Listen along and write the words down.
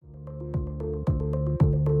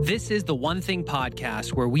This is the One Thing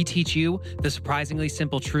podcast where we teach you the surprisingly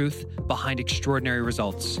simple truth behind extraordinary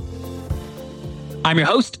results. I'm your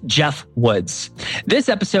host, Jeff Woods. This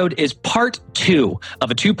episode is part 2 of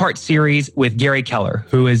a 2-part series with Gary Keller,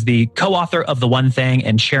 who is the co-author of The One Thing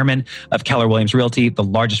and chairman of Keller Williams Realty, the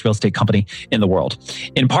largest real estate company in the world.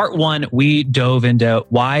 In part 1, we dove into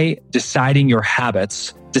why deciding your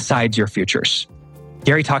habits decides your futures.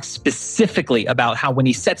 Gary talks specifically about how when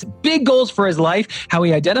he sets big goals for his life, how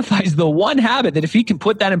he identifies the one habit that if he can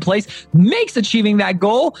put that in place, makes achieving that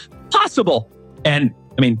goal possible. And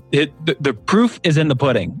I mean, the proof is in the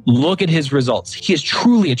pudding. Look at his results. He has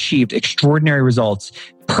truly achieved extraordinary results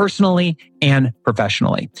personally and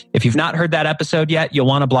professionally. If you've not heard that episode yet, you'll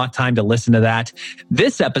want to block time to listen to that.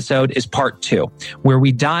 This episode is part 2, where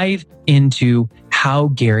we dive into how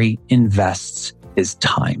Gary invests his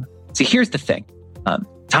time. See, here's the thing.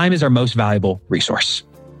 Time is our most valuable resource.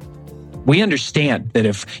 We understand that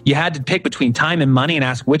if you had to pick between time and money and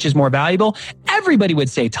ask which is more valuable, everybody would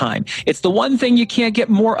say time. It's the one thing you can't get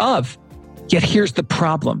more of. Yet here's the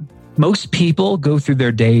problem. Most people go through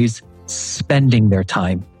their days spending their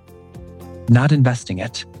time, not investing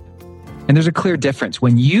it. And there's a clear difference.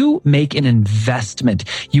 When you make an investment,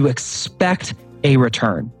 you expect a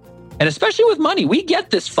return. And especially with money, we get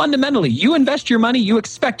this fundamentally. You invest your money, you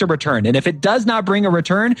expect a return. And if it does not bring a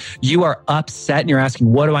return, you are upset and you're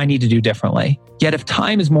asking, what do I need to do differently? Yet if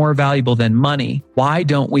time is more valuable than money, why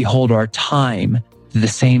don't we hold our time to the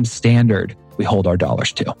same standard we hold our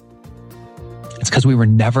dollars to? It's because we were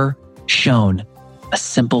never shown a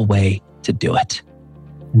simple way to do it.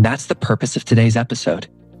 And that's the purpose of today's episode.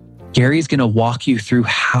 Gary's going to walk you through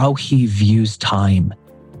how he views time.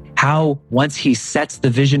 How, once he sets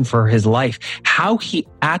the vision for his life, how he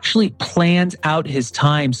actually plans out his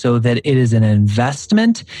time so that it is an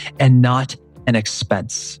investment and not an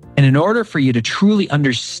expense. And in order for you to truly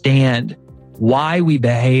understand why we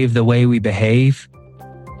behave the way we behave,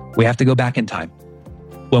 we have to go back in time.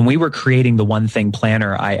 When we were creating the One Thing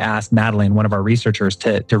Planner, I asked Madeline, one of our researchers,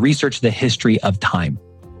 to research the history of time.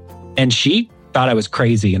 And she thought I was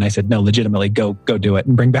crazy. And I said, no, legitimately, go do it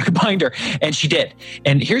and bring back a binder. And she did.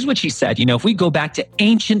 And here's what she said. You know, if we go back to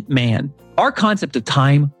ancient man, our concept of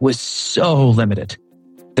time was so limited.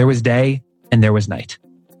 There was day and there was night.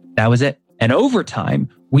 That was it. And over time,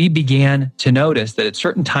 we began to notice that at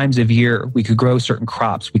certain times of year, we could grow certain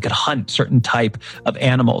crops. We could hunt certain type of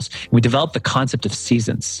animals. We developed the concept of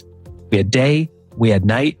seasons. We had day, we had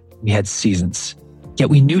night, we had seasons. Yet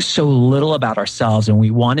we knew so little about ourselves and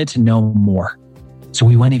we wanted to know more. So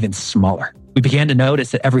we went even smaller. We began to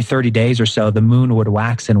notice that every 30 days or so, the moon would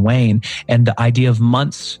wax and wane, and the idea of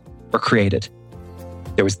months were created.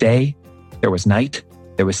 There was day, there was night,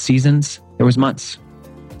 there was seasons, there was months.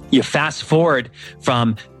 You fast forward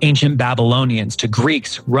from ancient Babylonians to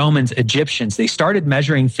Greeks, Romans, Egyptians. They started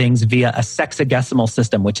measuring things via a sexagesimal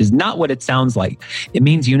system, which is not what it sounds like. It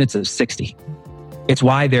means units of 60. It's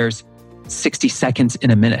why there's 60 seconds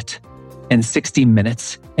in a minute and 60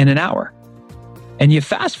 minutes in an hour. And you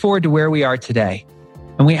fast forward to where we are today,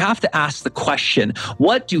 and we have to ask the question,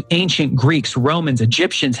 what do ancient Greeks, Romans,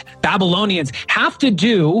 Egyptians, Babylonians have to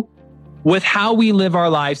do with how we live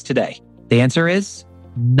our lives today? The answer is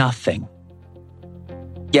nothing.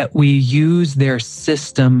 Yet we use their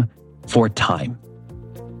system for time.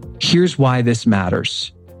 Here's why this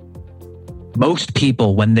matters. Most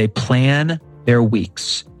people, when they plan their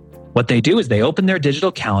weeks, what they do is they open their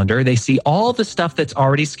digital calendar, they see all the stuff that's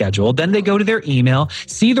already scheduled, then they go to their email,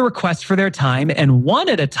 see the request for their time, and one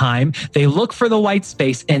at a time, they look for the white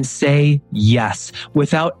space and say yes,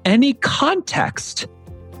 without any context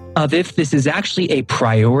of if this is actually a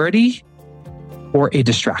priority or a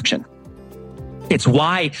distraction. It's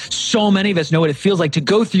why so many of us know what it feels like to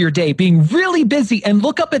go through your day being really busy and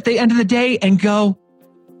look up at the end of the day and go,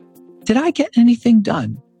 did I get anything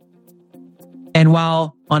done? And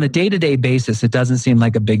while on a day-to-day basis, it doesn't seem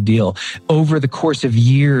like a big deal, over the course of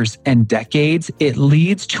years and decades, it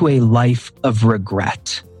leads to a life of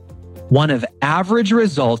regret, one of average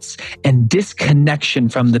results and disconnection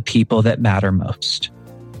from the people that matter most.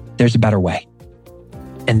 There's a better way.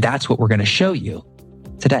 And that's what we're going to show you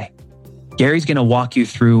today. Gary's going to walk you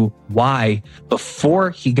through why, before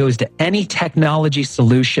he goes to any technology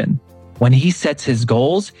solution, when he sets his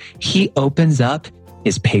goals, he opens up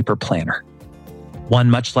his paper planner. One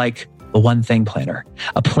much like the One Thing Planner,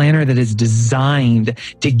 a planner that is designed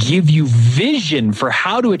to give you vision for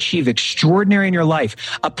how to achieve extraordinary in your life,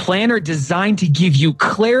 a planner designed to give you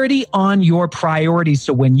clarity on your priorities.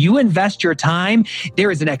 So when you invest your time,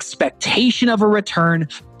 there is an expectation of a return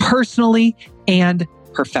personally and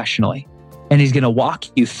professionally. And he's going to walk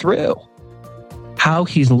you through how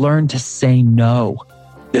he's learned to say no,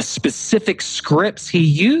 the specific scripts he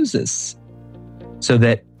uses so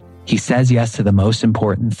that he says yes to the most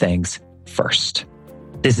important things first.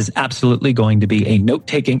 This is absolutely going to be a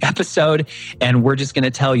note-taking episode, and we're just going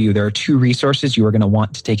to tell you there are 2 resources you are going to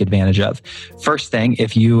want to take advantage of. First thing,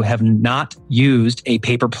 if you have not used a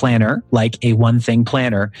paper planner like a One Thing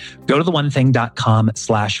planner, go to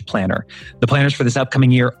theonething.com/planner. The planners for this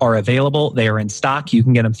upcoming year are available. They are in stock. You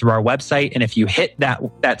can get them through our website, and if you hit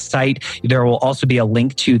that site, there will also be a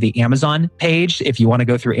link to the Amazon page. If you want to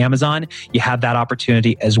go through Amazon, you have that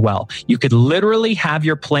opportunity as well. You could literally have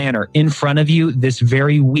your planner in front of you this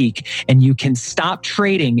very week, and you can stop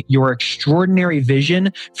trading your extraordinary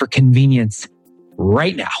vision for convenience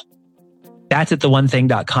right now. That's at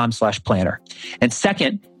theonething.com/planner. And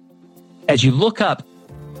second, as you look up,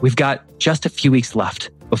 we've got just a few weeks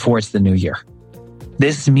left before it's the new year.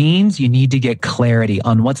 This means you need to get clarity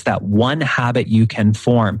on what's that one habit you can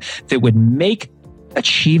form that would make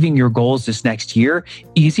achieving your goals this next year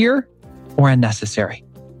easier or unnecessary.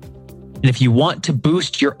 And if you want to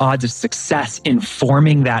boost your odds of success in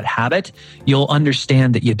forming that habit, you'll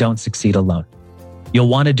understand that you don't succeed alone. You'll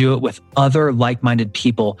want to do it with other like-minded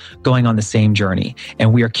people going on the same journey.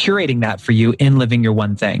 And we are curating that for you in Living Your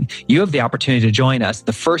One Thing. You have the opportunity to join us.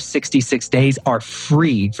 The first 66 days are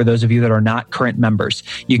free for those of you that are not current members.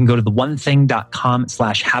 You can go to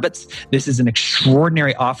theonething.com/habits. This is an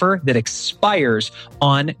extraordinary offer that expires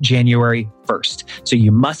on January 1st. So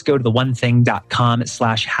you must go to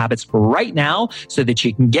theonething.com/habits right now so that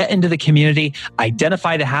you can get into the community,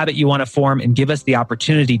 identify the habit you want to form, and give us the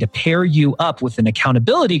opportunity to pair you up with an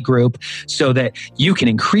accountability group so that you can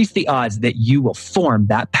increase the odds that you will form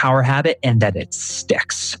that power habit and that it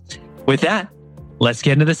sticks. With that, let's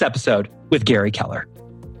get into this episode with Gary Keller.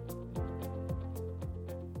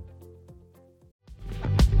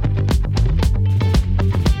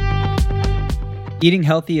 Eating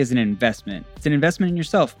healthy is an investment. It's an investment in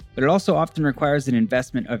yourself, but it also often requires an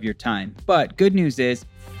investment of your time. But good news is,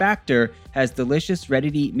 Factor has delicious,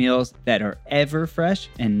 ready-to-eat meals that are ever fresh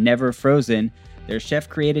and never frozen. They're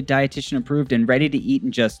chef-created, dietitian-approved, and ready to eat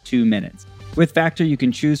in just 2 minutes. With Factor, you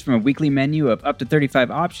can choose from a weekly menu of up to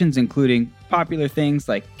 35 options, including popular things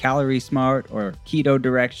like Calorie Smart or Keto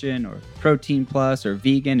Direction or Protein Plus or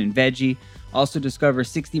Vegan and Veggie. Also discover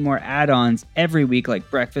 60 more add-ons every week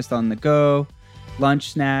like Breakfast on the Go,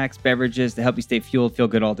 lunch snacks, beverages to help you stay fueled, feel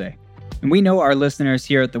good all day. And we know our listeners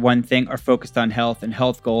here at The One Thing are focused on health and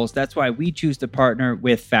health goals. That's why we choose to partner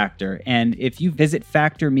with Factor. And if you visit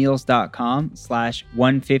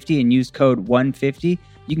factormeals.com/150 and use code 150,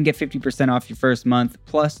 you can get 50% off your first month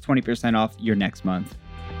plus 20% off your next month.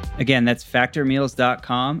 Again, that's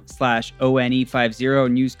factormeals.com/ONE50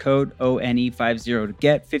 and use code ONE50 to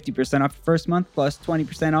get 50% off your first month plus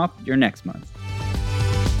 20% off your next month.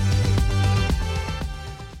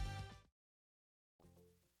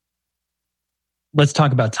 Let's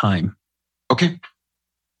talk about time. Okay.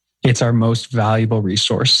 It's our most valuable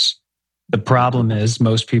resource. The problem is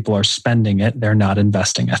most people are spending it. They're not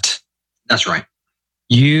investing it. That's right.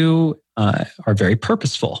 You are very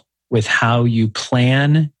purposeful with how you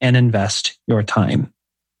plan and invest your time.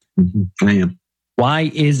 Mm-hmm. I am.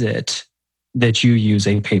 Why is it that you use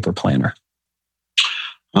a paper planner?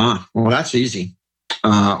 Well, that's easy.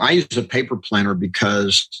 I use a paper planner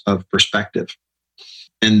because of perspective.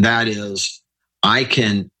 And that is,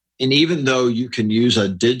 and even though you can use a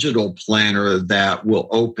digital planner that will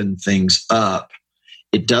open things up,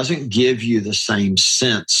 it doesn't give you the same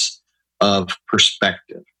sense of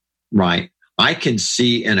perspective, right? I can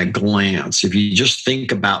see in a glance, if you just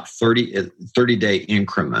think about 30-day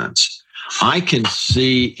increments, I can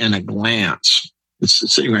see in a glance,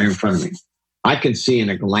 it's sitting right in front of me, I can see in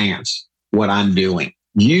a glance what I'm doing.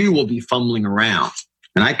 You will be fumbling around.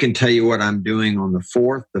 And I can tell you what I'm doing on the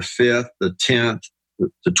 4th, the 5th, the 10th,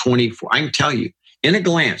 the 24th. I can tell you in a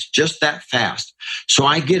glance, just that fast. So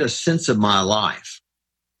I get a sense of my life,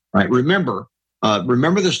 right? Remember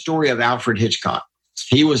the story of Alfred Hitchcock.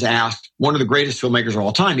 He was asked, one of the greatest filmmakers of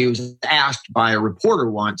all time, he was asked by a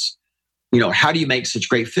reporter once, how do you make such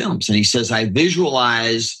great films? And he says, I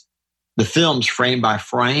visualize the films frame by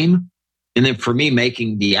frame. And then for me,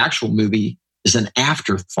 making the actual movie is an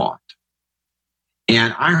afterthought.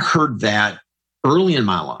 And I heard that early in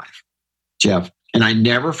my life, Jeff, and I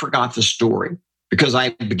never forgot the story because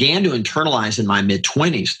I began to internalize in my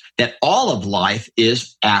mid-20s that all of life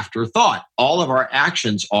is afterthought. All of our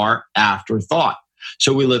actions are afterthought.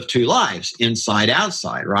 So we live 2 lives, inside,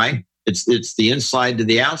 outside, right? It's the inside to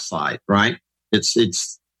the outside, right?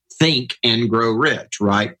 It's think and grow rich,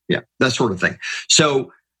 right? Yeah, that sort of thing.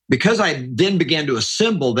 So because I then began to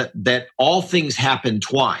assemble that all things happen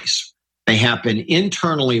twice. They happen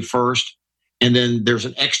internally first, and then there's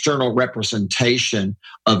an external representation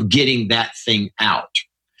of getting that thing out.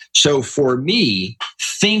 So for me,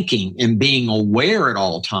 thinking and being aware at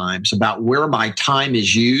all times about where my time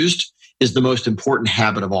is used is the most important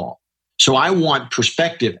habit of all. So I want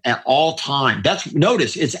perspective at all time.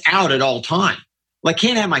 Notice it's out at all time. Well, I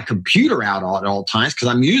can't have my computer out at all times because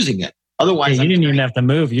I'm using it. Otherwise, you didn't even have to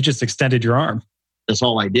move. You just extended your arm. That's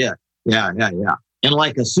all I did. Yeah. And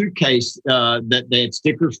like a suitcase that they had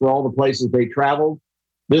stickers for all the places they traveled.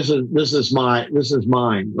 This is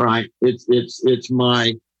mine, right? It's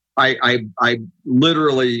my. I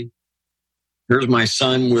literally. Here's my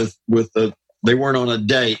son with the. They weren't on a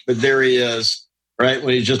date, but there he is, right?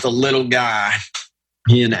 When he's just a little guy,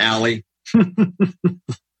 he and Allie.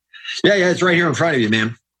 Yeah, it's right here in front of you,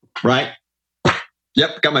 man. Right?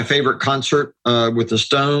 Yep, got my favorite concert with the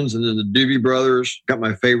Stones and then the Doobie Brothers. Got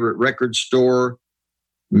my favorite record store.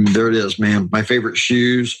 There it is, man. My favorite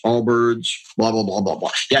shoes, Allbirds, blah, blah, blah, blah,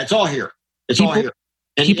 blah. Yeah, it's all here. All here.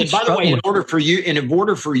 And by the way, in order for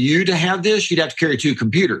you to have this, you'd have to carry 2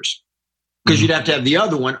 computers because you'd have to have the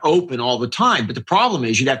other one open all the time. But the problem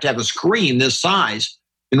is you'd have to have a screen this size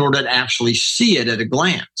in order to actually see it at a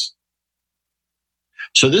glance.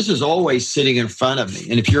 So this is always sitting in front of me.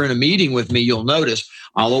 And if you're in a meeting with me, you'll notice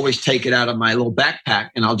I'll always take it out of my little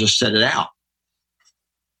backpack and I'll just set it out.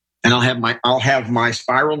 And I'll have my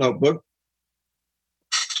spiral notebook,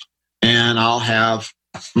 and I'll have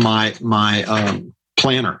my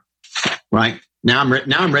planner. Right now,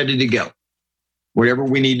 I'm ready to go. Whatever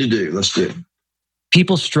we need to do, let's do.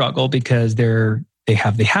 People struggle because they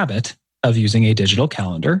have the habit of using a digital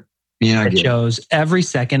calendar. Yeah, it shows every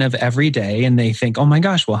second of every day, and they think, "Oh my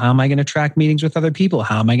gosh, well, how am I going to track meetings with other people?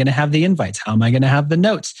 How am I going to have the invites? How am I going to have the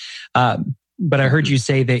notes?" But I heard you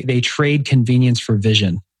say they trade convenience for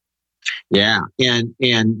vision. Yeah, and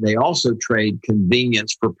they also trade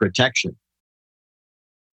convenience for protection.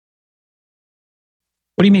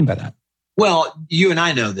 What do you mean by that? Well, you and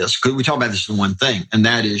I know this because we talk about this in one thing, and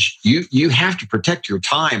that is you have to protect your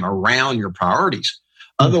time around your priorities.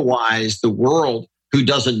 Otherwise, the world, who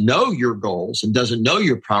doesn't know your goals and doesn't know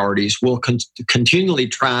your priorities, will continually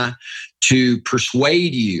try to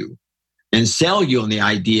persuade you and sell you on the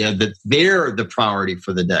idea that they're the priority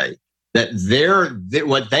for the day. That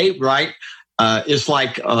what they write is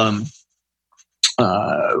like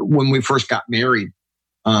when we first got married,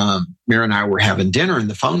 Mary and I were having dinner and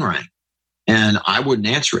the phone rang and I wouldn't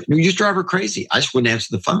answer it. You just drive her crazy. I just wouldn't answer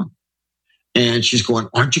the phone. And she's going,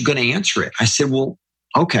 "Aren't you going to answer it?" I said, "Well,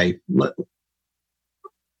 okay,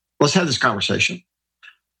 let's have this conversation.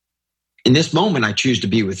 In this moment, I choose to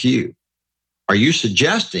be with you. Are you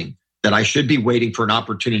suggesting that I should be waiting for an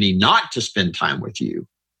opportunity not to spend time with you?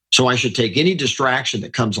 So I should take any distraction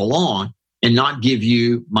that comes along and not give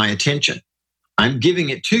you my attention? I'm giving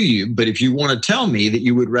it to you, but if you want to tell me that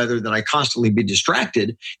you would rather that I constantly be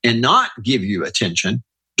distracted and not give you attention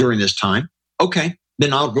during this time, okay,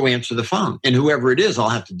 then I'll go answer the phone. And whoever it is, I'll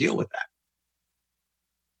have to deal with that.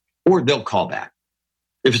 Or they'll call back.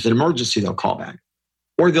 If it's an emergency, they'll call back.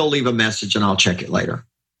 Or they'll leave a message and I'll check it later.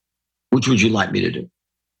 Which would you like me to do?"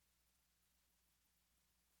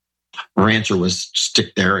 Her answer was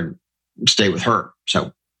stick there and stay with her.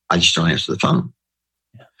 So I just don't answer the phone.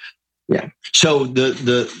 Yeah. So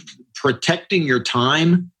the protecting your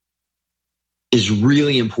time is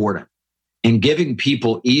really important. And giving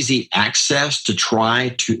people easy access to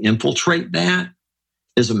try to infiltrate that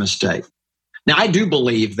is a mistake. Now, I do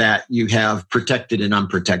believe that you have protected and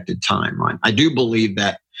unprotected time, right? I do believe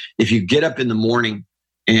that if you get up in the morning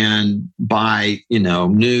and by,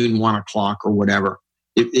 noon, 1 o'clock or whatever,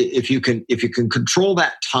 if you can control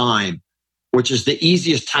that time, which is the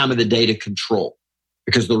easiest time of the day to control,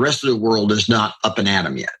 because the rest of the world is not up and at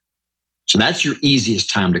 'em yet. So that's your easiest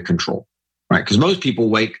time to control, right? Because most people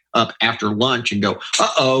wake up after lunch and go,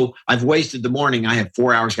 "Uh-oh, I've wasted the morning. I have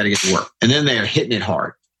 4 hours, got to get to work." And then they are hitting it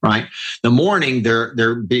hard, right? The morning they're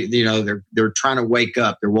trying to wake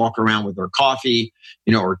up. They're walking around with their coffee,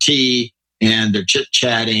 or tea, and they're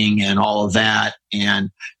chit-chatting and all of that. And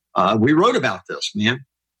we wrote about this, man,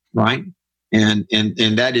 right? And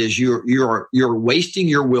that is you're wasting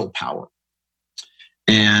your willpower.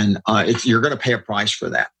 And you're going to pay a price for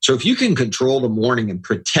that. So if you can control the morning and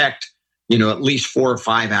protect, at least 4 or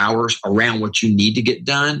 5 hours around what you need to get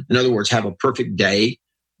done, in other words, have a perfect day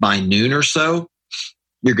by noon or so,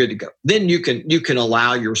 you're good to go. Then you can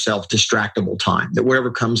allow yourself distractible time, that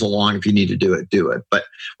whatever comes along, if you need to do it, do it. But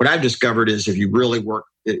what I've discovered is if you really work,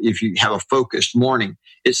 if you have a focused morning,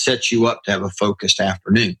 it sets you up to have a focused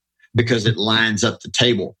afternoon. because it lines up the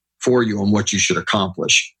table for you on what you should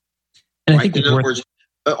accomplish. And right? In other words,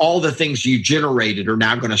 all the things you generated are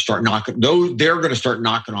now going to start knocking. They're going to start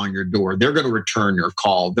knocking on your door. They're going to return your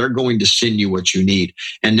call. They're going to send you what you need.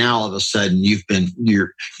 And now all of a sudden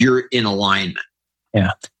you're in alignment.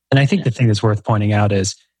 Yeah. And I think the thing that's worth pointing out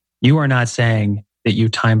is you are not saying that you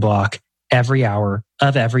time block every hour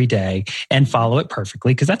of every day and follow it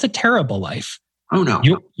perfectly, because that's a terrible life. Oh, no.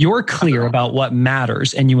 You're clear about what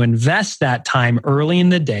matters, and you invest that time early in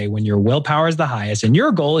the day when your willpower is the highest. And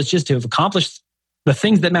your goal is just to have accomplished the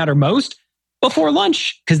things that matter most before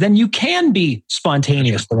lunch, because then you can be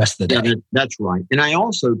spontaneous the rest of the day. Yeah, that's right. And I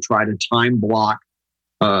also try to time block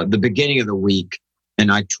the beginning of the week,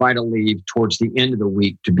 and I try to leave towards the end of the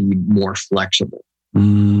week to be more flexible.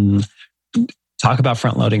 Talk about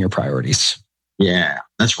front loading your priorities. Yeah,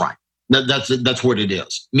 that's right. That's what it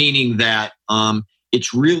is. Meaning that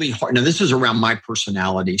it's really hard. Now, this is around my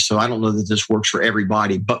personality, so I don't know that this works for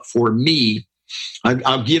everybody. But for me,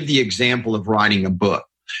 I'll give the example of writing a book.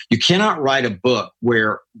 You cannot write a book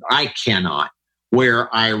where I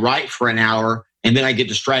write for an hour and then I get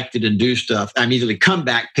distracted and do stuff. I immediately come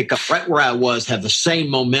back, pick up right where I was, have the same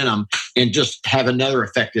momentum, and just have another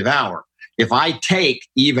effective hour. If I take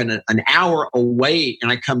even an hour away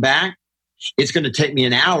and I come back, it's going to take me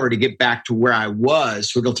an hour to get back to where I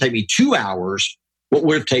was. So it'll take me 2 hours, what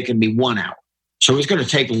would have taken me 1 hour. So it's going to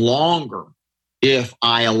take longer if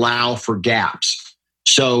I allow for gaps.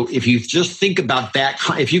 So if you just think about that,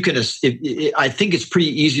 I think it's pretty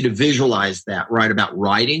easy to visualize that, right, about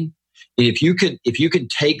writing. And if you can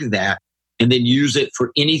take that and then use it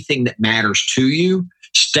for anything that matters to you,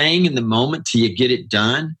 staying in the moment till you get it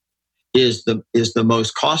done is the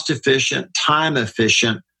most cost efficient, time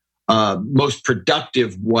efficient, most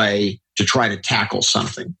productive way to try to tackle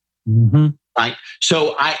something. Mm-hmm. Right.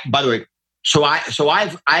 So I've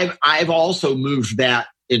also moved that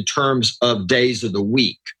in terms of days of the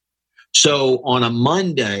week. So on a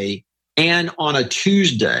Monday and on a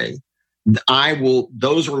Tuesday,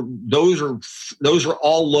 those are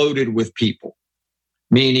all loaded with people.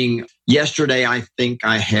 Meaning yesterday, I think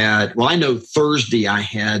I know Thursday I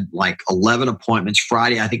had like 11 appointments.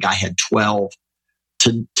 Friday, I think I had 12.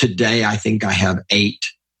 Today, I think I have 8.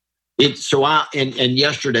 And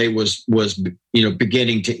yesterday was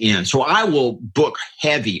beginning to end. So I will book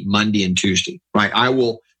heavy Monday and Tuesday, right?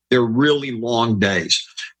 They're really long days.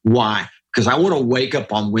 Why? Because I want to wake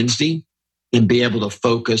up on Wednesday and be able to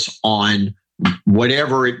focus on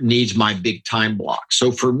whatever it needs my big time block.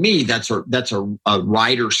 So for me, that's a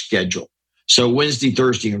writer schedule. So Wednesday,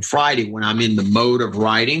 Thursday, and Friday, when I'm in the mode of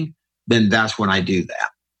writing, then that's when I do that.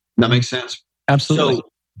 That makes sense? Absolutely. So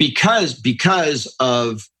because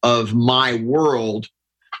of my world,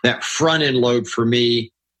 that front end load for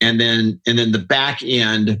me, and then the back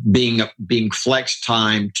end being flex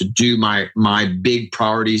time to do my big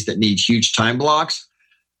priorities that need huge time blocks,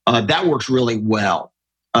 that works really well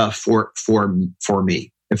for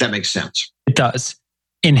me, if that makes sense. It does.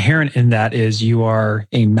 Inherent in that is you are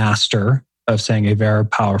a master of saying a very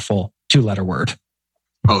powerful 2-letter word.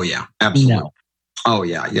 Oh yeah, absolutely. No. Oh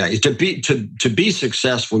yeah. To be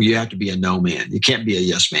successful, you have to be a no man. You can't be a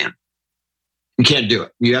yes man. You can't do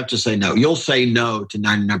it. You have to say no. You'll say no to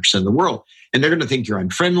 99% of the world, and they're going to think you're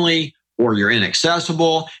unfriendly or you're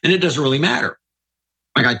inaccessible, and it doesn't really matter.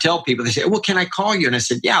 Like I tell people, they say, "Well, can I call you?" And I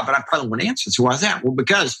said, "Yeah, but I probably won't answer." So why is that? Well,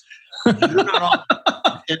 because you're not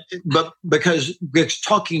but because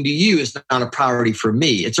talking to you is not a priority for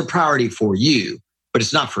me. It's a priority for you, but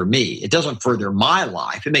it's not for me. It doesn't further my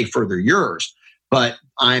life. It may further yours. But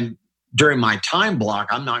during my time block,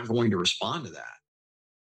 I'm not going to respond to that.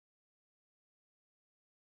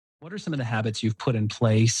 What are some of the habits you've put in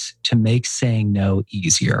place to make saying no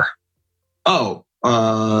easier?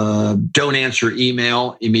 Don't answer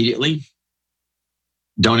email immediately.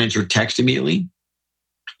 Don't answer text immediately.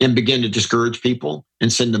 And begin to discourage people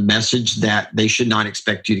and send a message that they should not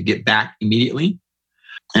expect you to get back immediately.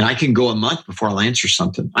 And I can go a month before I'll answer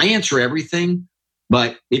something. I answer everything,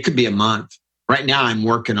 but it could be a month. Right now, I'm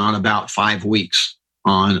working on about 5 weeks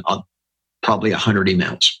on probably 100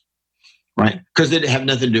 emails, right? Because they have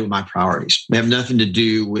nothing to do with my priorities. They have nothing to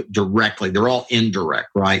do with directly. They're all indirect,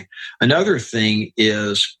 right? Another thing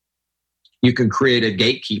is you can create a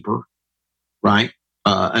gatekeeper, right?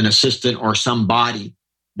 An assistant or somebody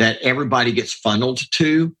that everybody gets funneled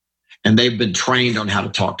to, and they've been trained on how to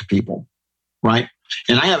talk to people, right?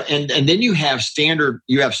 And then you have standard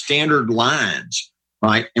lines.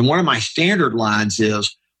 Right. And one of my standard lines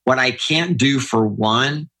is what I can't do for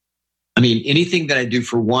one. I mean, anything that I do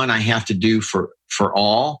for one, I have to do for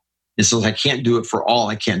all. And so if I can't do it for all,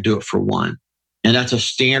 I can't do it for one. And that's a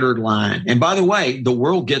standard line. And by the way, the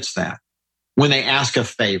world gets that when they ask a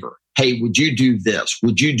favor. Hey, would you do this?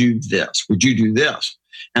 Would you do this? Would you do this?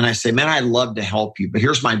 And I say, man, I'd love to help you, but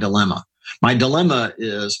here's my dilemma. My dilemma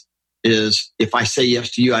is if I say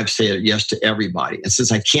yes to you, I've said yes to everybody. And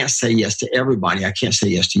since I can't say yes to everybody, I can't say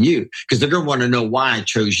yes to you because they're going to want to know why I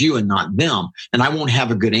chose you and not them. And I won't have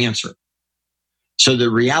a good answer. So the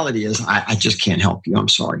reality is I just can't help you. I'm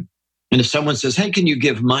sorry. And if someone says, hey, can you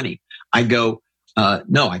give money? I go,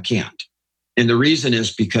 no, I can't. And the reason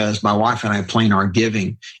is because my wife and I plan our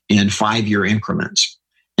giving in 5-year increments.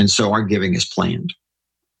 And so our giving is planned.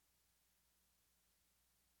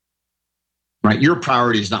 Right? Your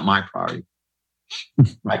priority is not my priority.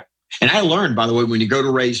 Right? And I learned, by the way, when you go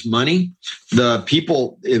to raise money, the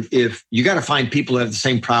people, if you got to find people who have the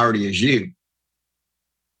same priority as you.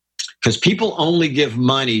 Because people only give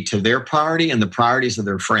money to their priority and the priorities of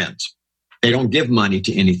their friends. They don't give money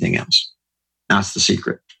to anything else. That's the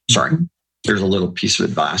secret. Sorry. There's a little piece of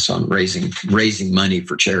advice on raising money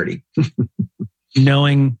for charity.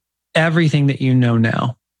 Knowing everything that you know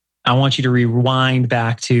now, I want you to rewind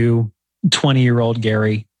back to 20-year-old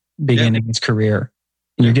Gary beginning his career.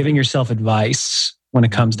 And you're giving yourself advice when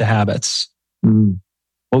it comes to habits.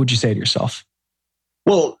 What would you say to yourself?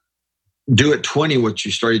 Well, do at 20 what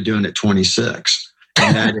you started doing at 26.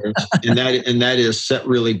 And that is set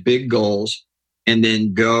really big goals and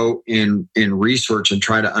then go and research and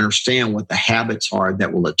try to understand what the habits are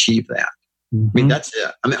that will achieve that. I mean, that's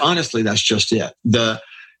it. I mean, honestly, that's just it. The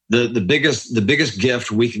biggest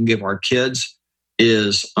gift we can give our kids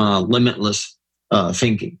is limitless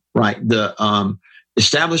thinking, right?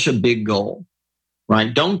 Establish a big goal,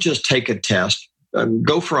 right? Don't just take a test.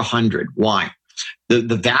 Go for 100. Why? The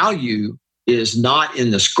value is not in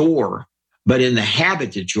the score, but in the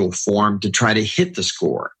habit that you'll form to try to hit the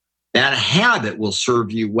score. That habit will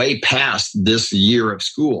serve you way past this year of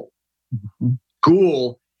school.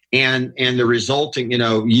 School and the resulting,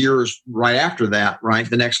 years right after that, right?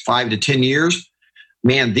 The next 5 to 10 years,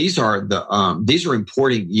 man, these are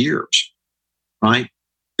important years, right?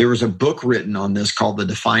 There was a book written on this called The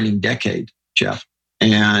Defining Decade, Jeff.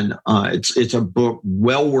 And it's a book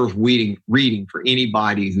well worth reading for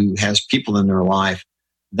anybody who has people in their life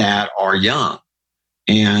that are young.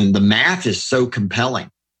 And the math is so compelling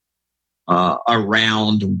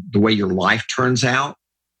around the way your life turns out.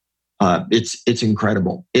 It's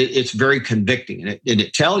incredible. It's very convicting, and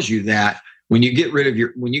it tells you that when you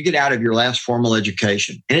get out of your last formal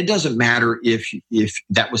education, and it doesn't matter if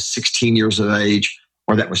that was 16 years of age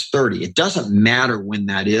or that was 30. It doesn't matter when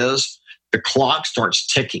that is. The clock starts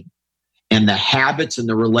ticking, and the habits and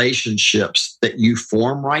the relationships that you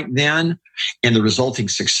form right then and the resulting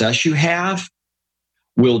success you have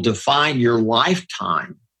will define your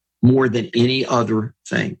lifetime more than any other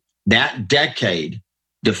thing. That decade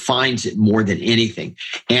defines it more than anything.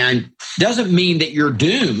 And doesn't mean that you're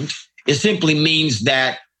doomed. It simply means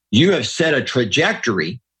that you have set a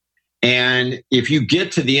trajectory. And if you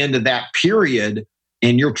get to the end of that period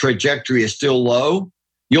and your trajectory is still low,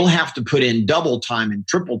 you'll have to put in double time and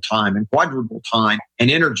triple time and quadruple time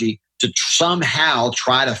and energy to somehow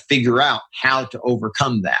try to figure out how to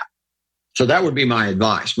overcome that. So that would be my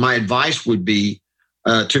advice. My advice would be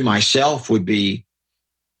to myself would be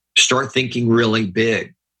start thinking really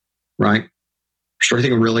big, right? Start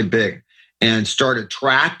thinking really big and start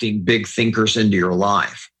attracting big thinkers into your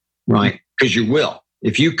life, right? Because you will.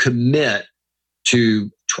 If you commit to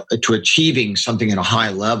achieving something at a high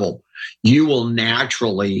level, you will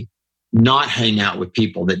naturally not hang out with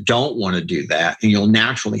people that don't want to do that, and you'll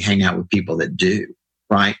naturally hang out with people that do,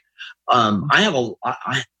 right? I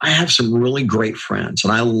have some really great friends,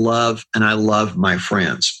 and I love my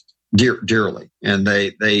friends dearly, and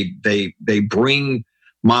they bring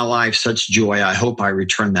my life such joy. I hope I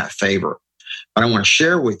return that favor. But I want to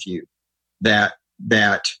share with you that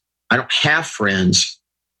I don't have friends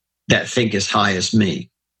that think as high as me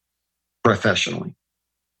professionally.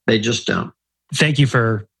 They just don't. Thank you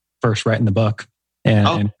for first writing the book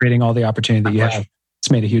and creating all the opportunity that you have.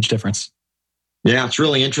 It's made a huge difference. Yeah, it's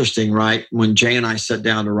really interesting, right? When Jay and I sat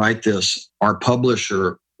down to write this, our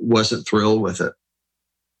publisher wasn't thrilled with it.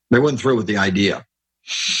 They weren't thrilled with the idea.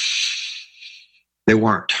 They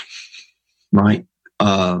weren't, right?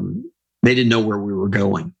 They didn't know where we were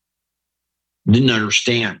going. Didn't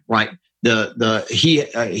understand, right? He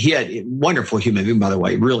had a wonderful human being, by the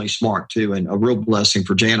way, really smart too, and a real blessing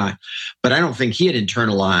for Jay and I. But I don't think he had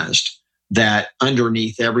internalized that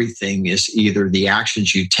underneath everything is either the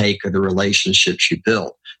actions you take or the relationships you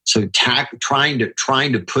build. So trying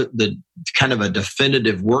to put the kind of a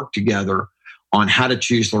definitive work together on how to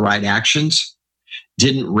choose the right actions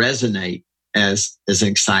didn't resonate as an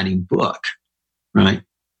exciting book, right?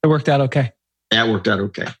 It worked out okay. That worked out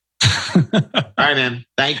okay. All right, man.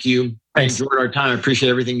 Thank you. Thanks. I enjoyed our time. I appreciate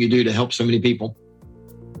everything you do to help so many people.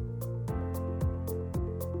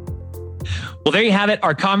 Well, there you have it,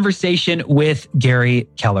 our conversation with Gary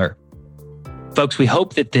Keller. Folks, we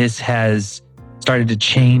hope that this has started to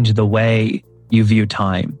change the way you view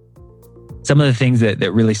time. Some of the things that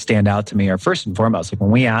really stand out to me are, first and foremost, like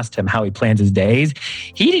when we asked him how he plans his days,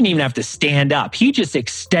 he didn't even have to stand up. He just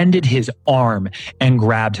extended his arm and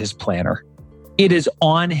grabbed his planner. It is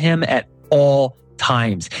on him at all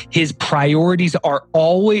times. His priorities are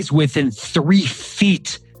always within 3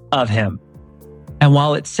 feet of him. And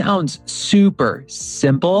while it sounds super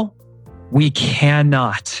simple, we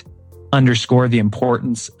cannot underscore the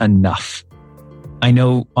importance enough. I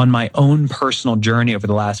know on my own personal journey over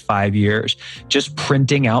the last 5 years, just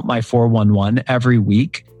printing out my 411 every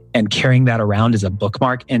week and carrying that around as a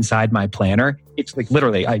bookmark inside my planner, it's like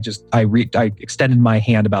literally, I extended my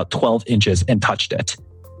hand about 12 inches and touched it.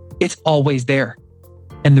 It's always there.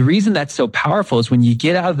 And the reason that's so powerful is when you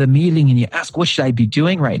get out of the meeting and you ask, what should I be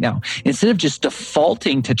doing right now? Instead of just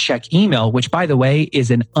defaulting to check email, which by the way,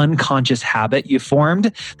 is an unconscious habit you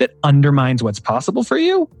formed that undermines what's possible for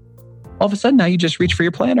you. All of a sudden, now you just reach for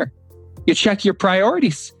your planner. You check your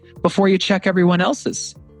priorities before you check everyone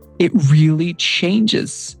else's. It really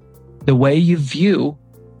changes the way you view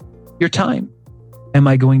your time. Am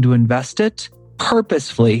I going to invest it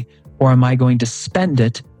purposefully, or am I going to spend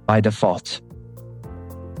it by default?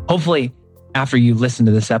 Hopefully, after you listen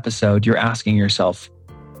to this episode, you're asking yourself,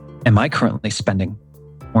 am I currently spending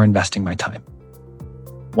or investing my time?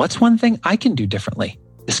 What's one thing I can do differently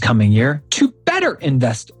this coming year to better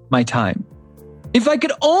invest my time? If I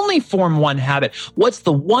could only form one habit, what's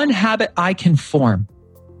the one habit I can form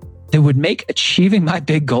that would make achieving my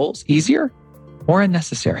big goals easier or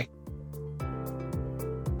unnecessary?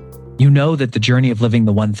 You know that the journey of living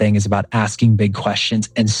the one thing is about asking big questions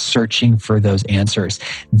and searching for those answers.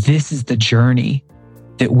 This is the journey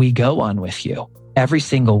that we go on with you every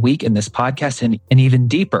single week in this podcast and even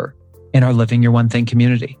deeper in our Living Your One Thing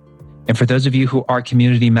community. And for those of you who are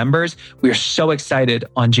community members, we are so excited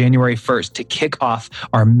on January 1st to kick off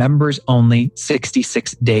our members only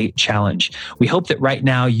 66-day challenge. We hope that right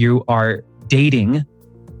now you are dating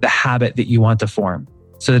the habit that you want to form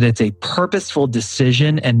so that it's a purposeful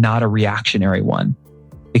decision and not a reactionary one.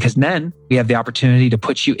 Because then we have the opportunity to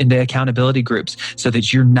put you into accountability groups so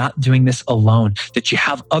that you're not doing this alone, that you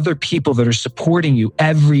have other people that are supporting you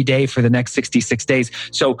every day for the next 66 days.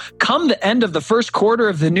 So come the end of the first quarter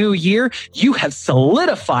of the new year, you have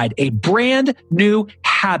solidified a brand new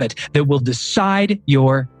habit that will decide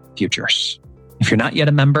your futures. If you're not yet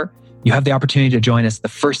a member, you have the opportunity to join us. The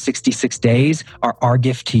first 66 days are our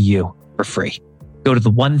gift to you for free. Go to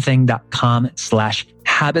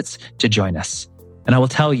theonething.com/habits to join us. And I will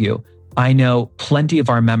tell you, I know plenty of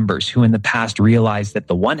our members who in the past realized that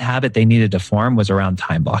the one habit they needed to form was around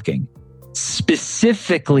time blocking,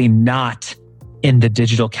 specifically not in the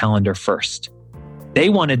digital calendar first. They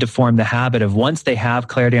wanted to form the habit of once they have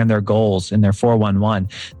clarity on their goals in their 411,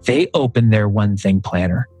 they open their one thing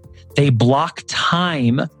planner. They block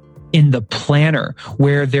time in the planner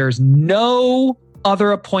where there's no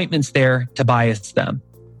other appointments there to bias them.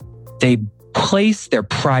 They place their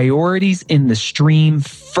priorities in the stream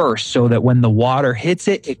first so that when the water hits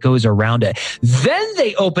it, it goes around it. Then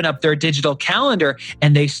they open up their digital calendar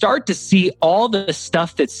and they start to see all the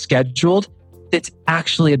stuff that's scheduled that's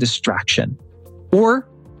actually a distraction or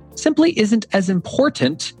simply isn't as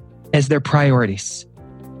important as their priorities.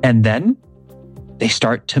 And then they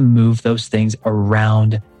start to move those things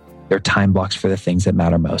around their time blocks for the things that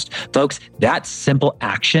matter most. Folks, that simple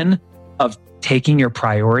action of taking your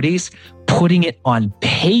priorities, putting it on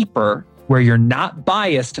paper where you're not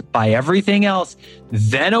biased by everything else,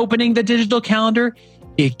 then opening the digital calendar,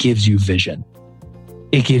 it gives you vision.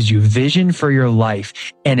 It gives you vision for your life,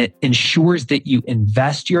 and it ensures that you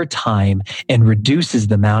invest your time and reduces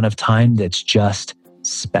the amount of time that's just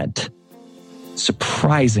spent.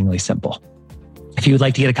 Surprisingly simple. If you would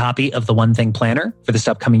like to get a copy of the One Thing Planner for this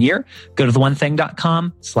upcoming year, go to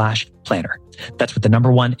theonething.com/planner. That's with the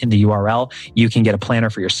number one in the URL. You can get a planner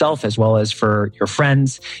for yourself as well as for your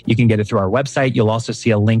friends. You can get it through our website. You'll also see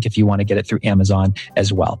a link if you want to get it through Amazon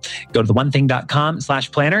as well. Go to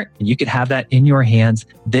theonething.com/planner and you could have that in your hands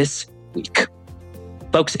this week.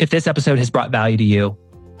 Folks, if this episode has brought value to you,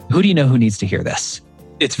 who do you know who needs to hear this?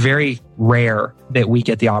 It's very rare that we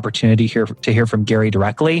get the opportunity to hear from Gary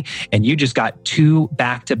directly. And you just got 2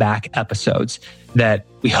 back-to-back episodes that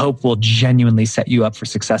we hope will genuinely set you up for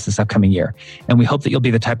success this upcoming year. And we hope that you'll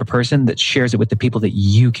be the type of person that shares it with the people that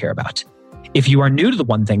you care about. If you are new to the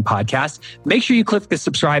One Thing podcast, make sure you click the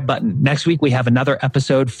subscribe button. Next week, we have another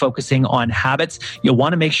episode focusing on habits. You'll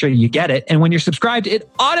want to make sure you get it. And when you're subscribed, it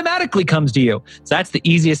automatically comes to you. So that's the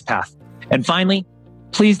easiest path. And finally,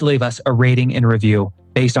 please leave us a rating and review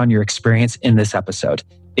based on your experience in this episode.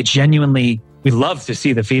 It genuinely, we love to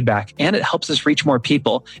see the feedback, and it helps us reach more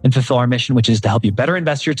people and fulfill our mission, which is to help you better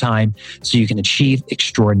invest your time so you can achieve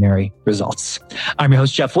extraordinary results. I'm your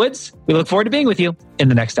host, Jeff Woods. We look forward to being with you in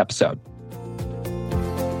the next episode.